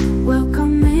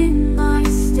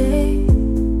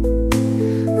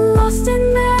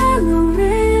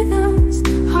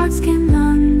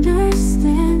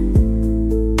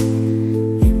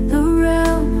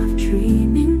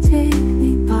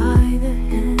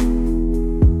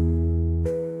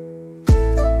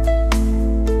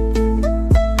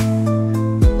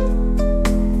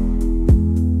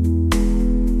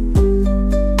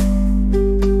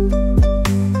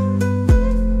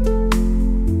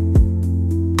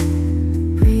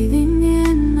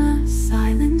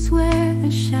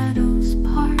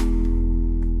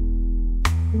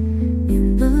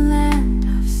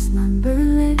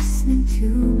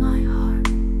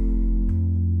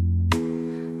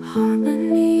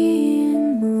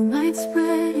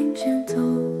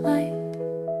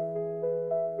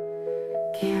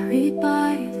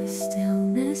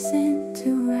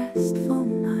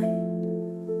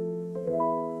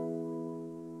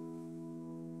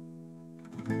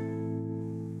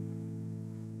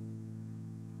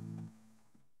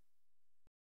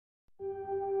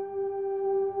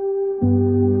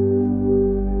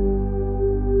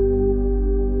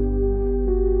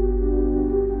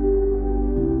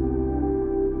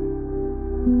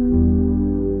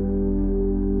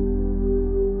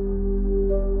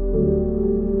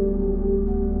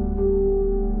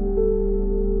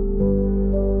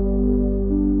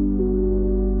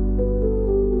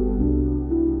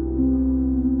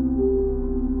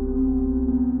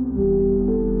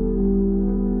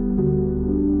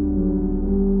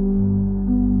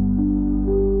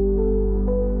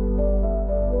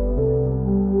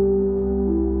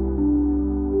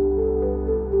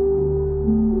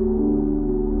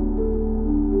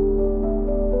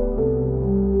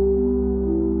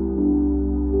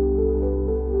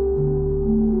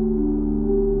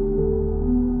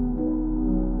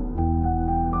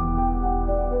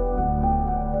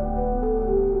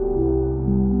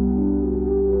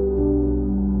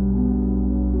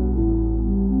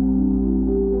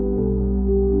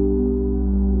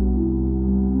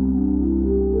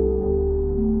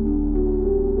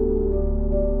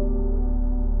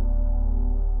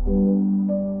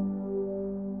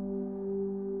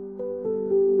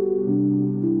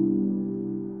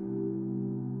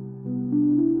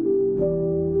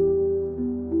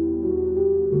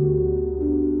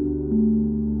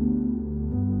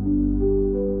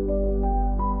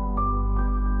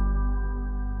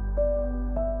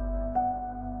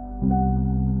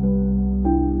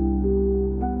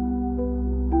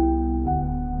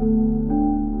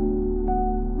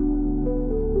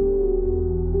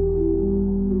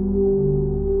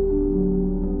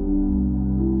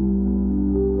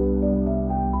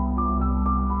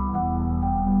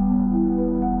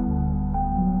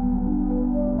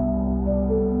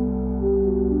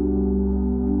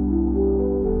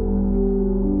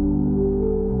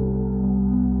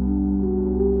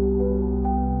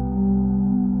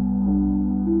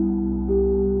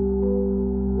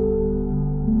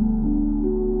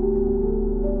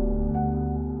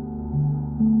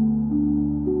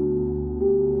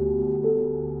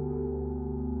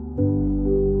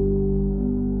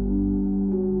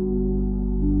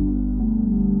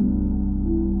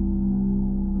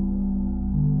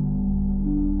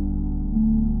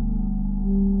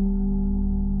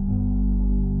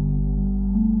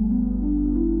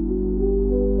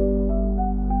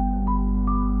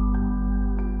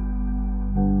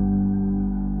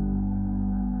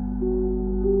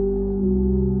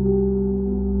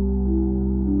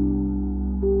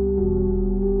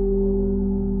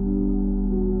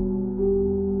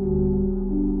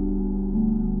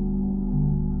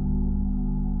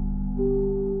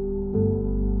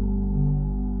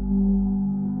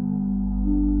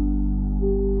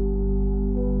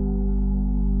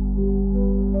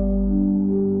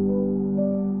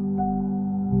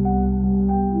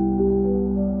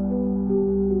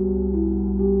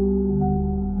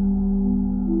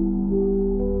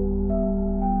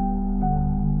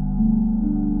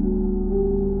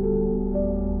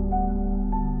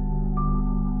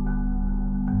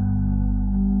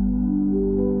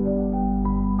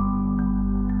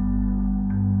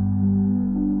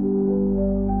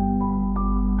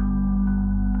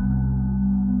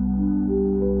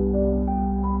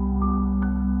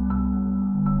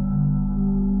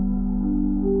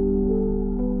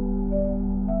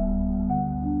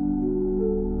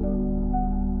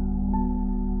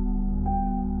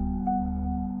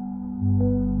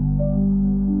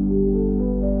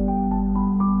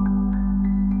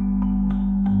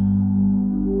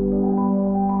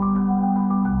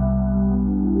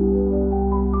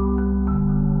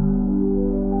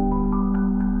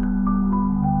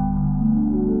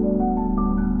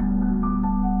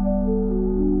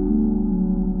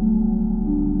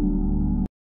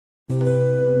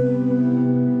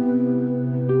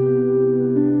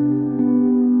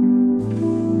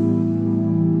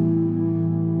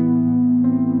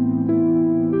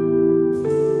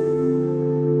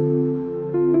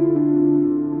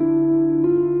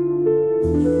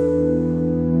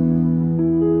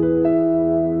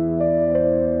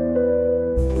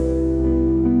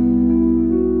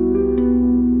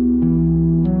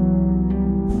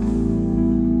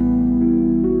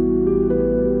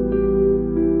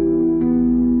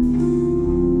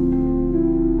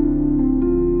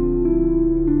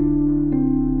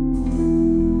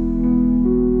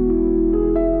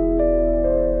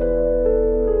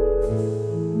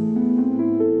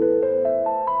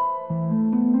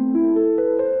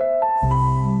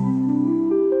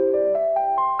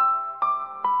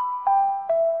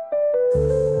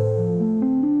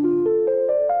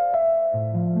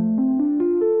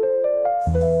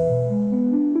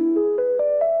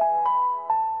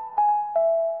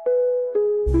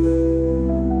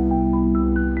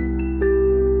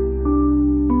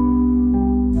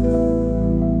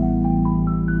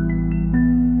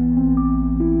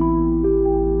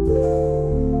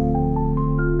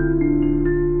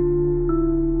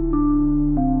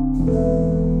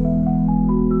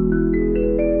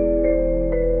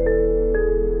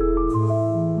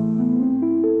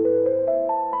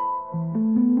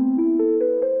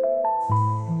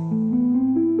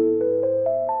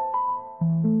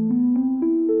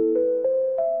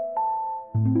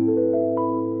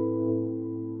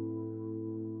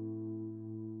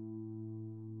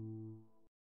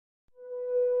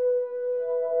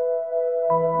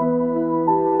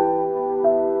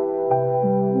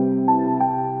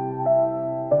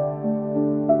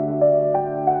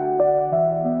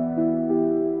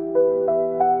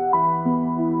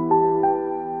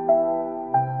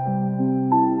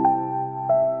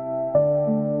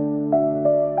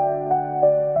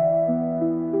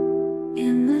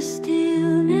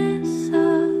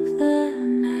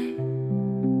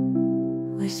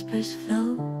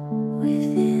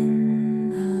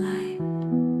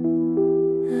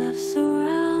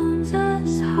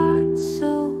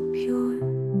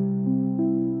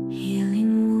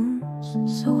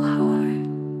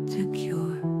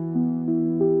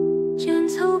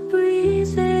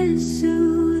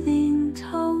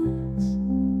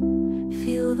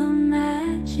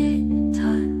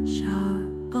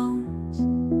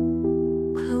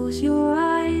Your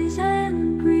eyes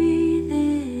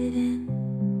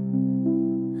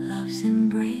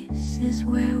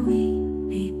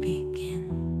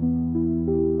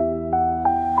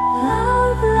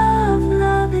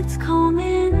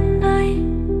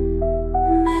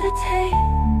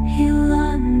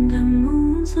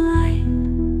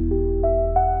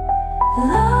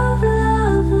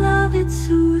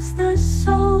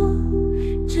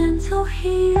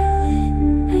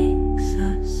healing makes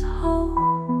us whole.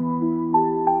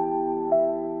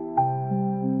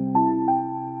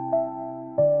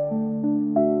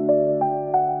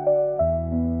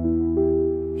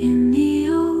 In the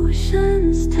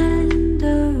ocean's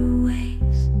tender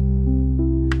waves,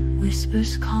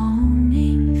 whispers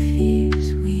calming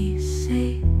fears we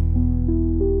say,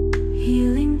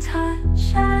 healing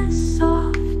touch as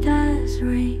soft as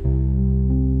rain,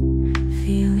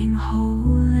 feeling whole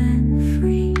and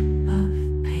free of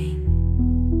pain.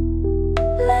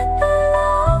 Let the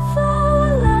love flow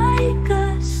like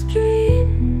a stream,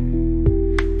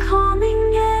 calming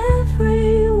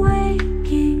every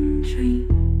waking dream.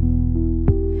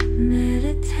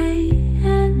 Meditate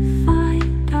and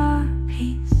find our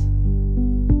peace.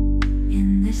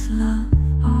 In this love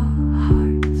our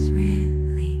hearts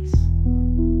release.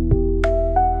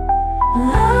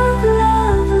 Love,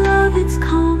 love, love, it's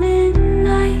calming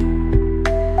night.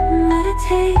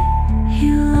 Meditate,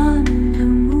 heal under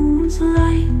moon's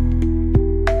light.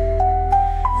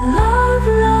 Love,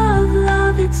 love,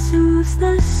 love, it soothes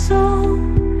the soul.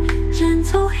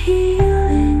 Gentle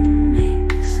healing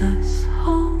makes us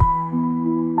whole.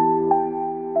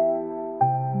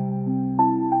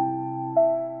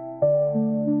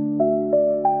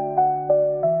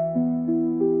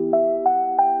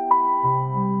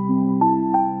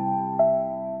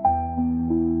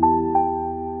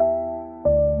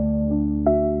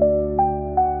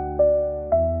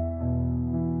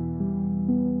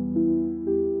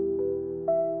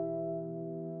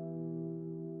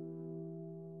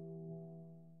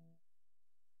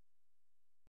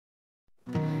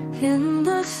 In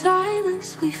the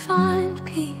silence we find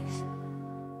peace.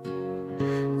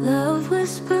 Love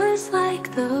whispers like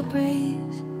the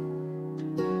breeze.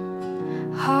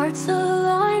 Hearts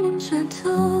align in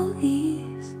gentle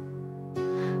ease.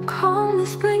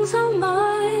 Calmness brings our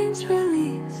minds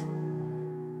release.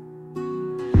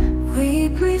 We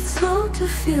breathe slow to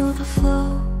feel the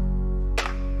flow.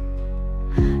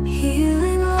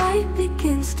 Healing light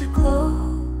begins to glow.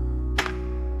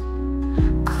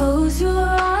 Close your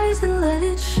eyes and let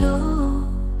it show.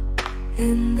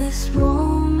 In this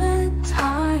moment,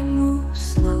 time moves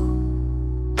slow.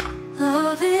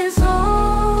 Love is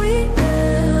all we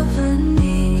ever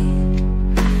need.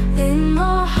 In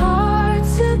our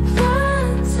hearts it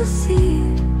plants a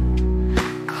seed,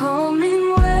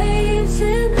 calming waves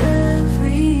in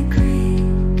every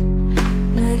green.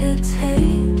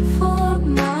 Meditate for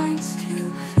minds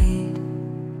to feed.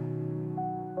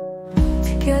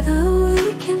 Together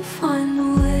we can find the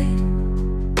way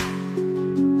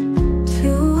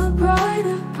to a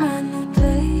brighter, brand new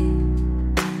day.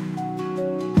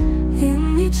 In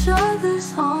each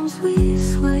other's arms we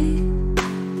sway.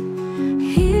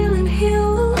 Heal and heal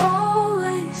will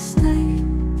always stay.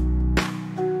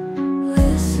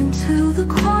 Listen to the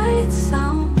quiet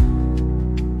sound.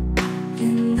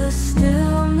 In the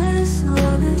stillness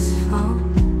love is found.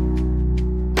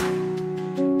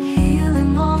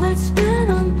 Healing all that's been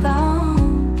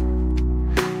unbound.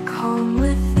 Calm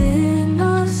within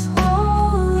us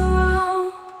all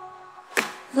around.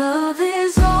 Love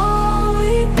is all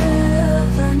we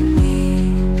ever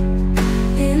need.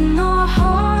 In our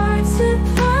hearts it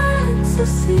plants a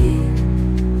seed,